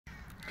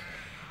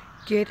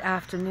Good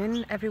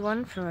afternoon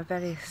everyone from a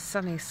very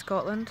sunny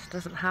Scotland.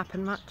 Doesn't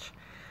happen much,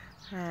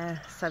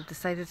 so I've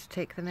decided to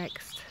take the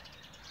next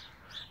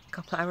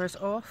couple of hours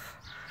off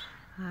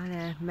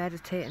and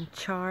meditate and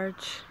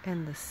charge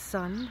in the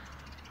sun.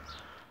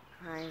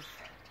 I've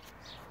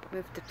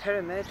moved the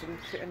pyramid and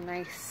put a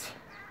nice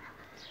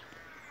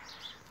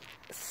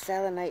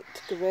selenite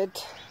grid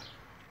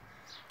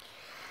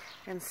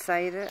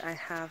inside it. I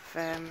have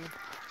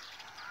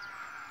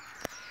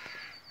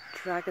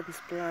dragon's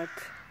blood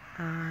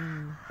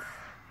and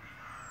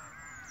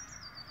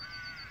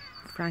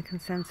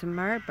frankincense and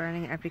myrrh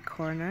burning at every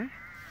corner.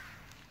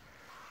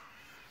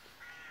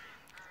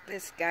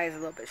 This guy's a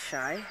little bit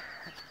shy.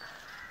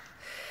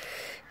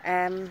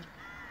 And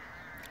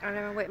I'm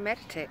going to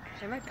meditate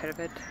in my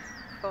pyramid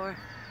for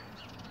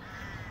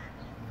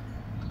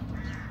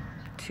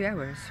 2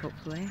 hours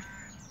hopefully.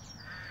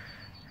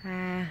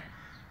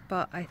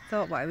 But I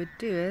thought what I would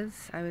do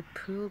is I would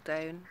pull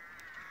down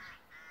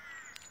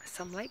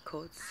some light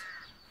codes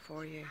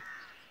for you.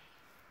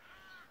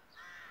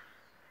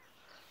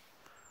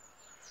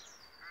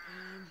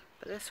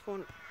 But this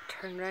won't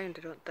turn round,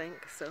 I don't think,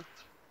 so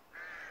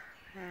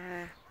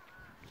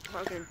what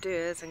I'm going to do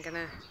is I'm going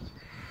to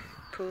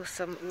pull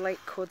some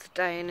light codes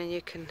down and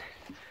you can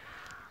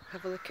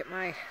have a look at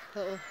my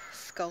little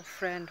skull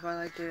friend while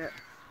I do it.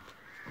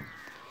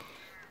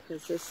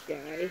 Because this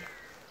guy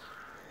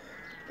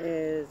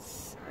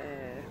is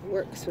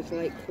works with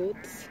light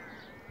codes.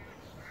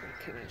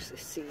 I can't actually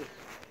see.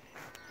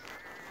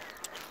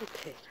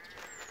 Okay,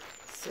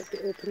 so be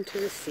open to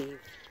receive.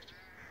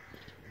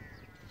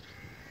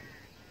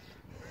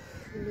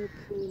 No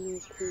ku no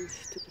ku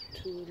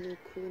shtukutu no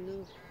ku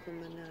no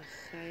kumana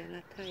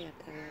sayana taya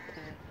taya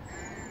taya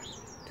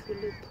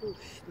tulu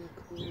push no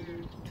ku no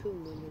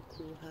tumu no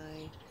ku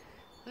hai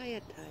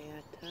ayataya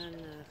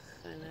tana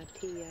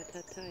khanatia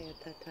tataya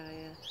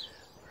tataya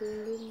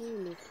kulu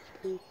no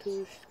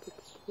putush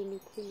kukunu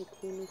kunu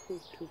kunu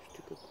putush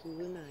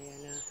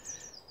tukukunayana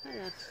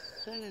ala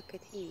khana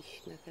katish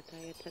na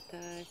kataya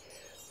tataya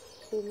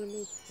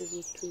kumunu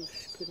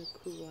putush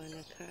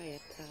kunukuana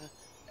kayata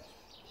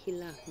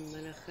Hilah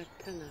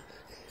manakhatanah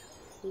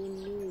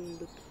kunu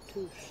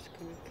luputush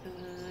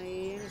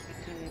kanakaya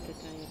kataya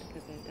tataya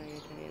kataya taya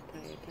taya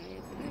taya taya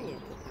tataya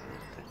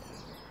kata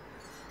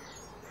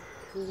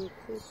kunu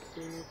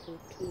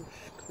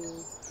putush ku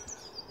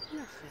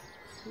nakha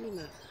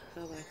nima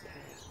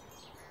hawataya.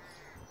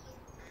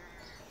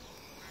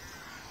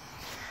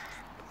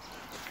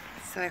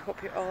 So I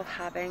hope you're all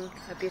having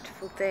a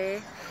beautiful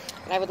day,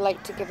 and I would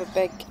like to give a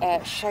big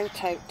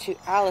shout out to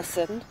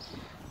Allison,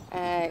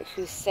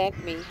 who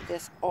sent me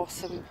this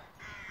awesome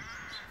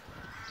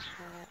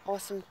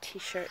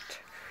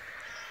t-shirt.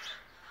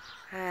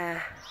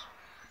 I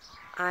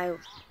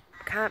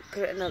can't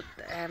put in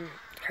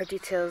her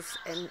details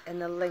in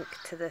the link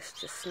to this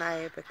just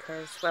now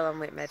because, well, I'm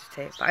waiting to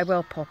meditate, but I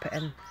will pop it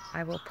in.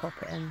 I will pop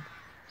it in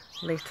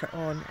later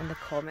on in the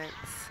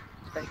comments.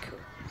 Very cool.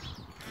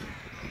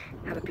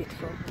 Have a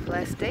beautiful,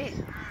 blessed day.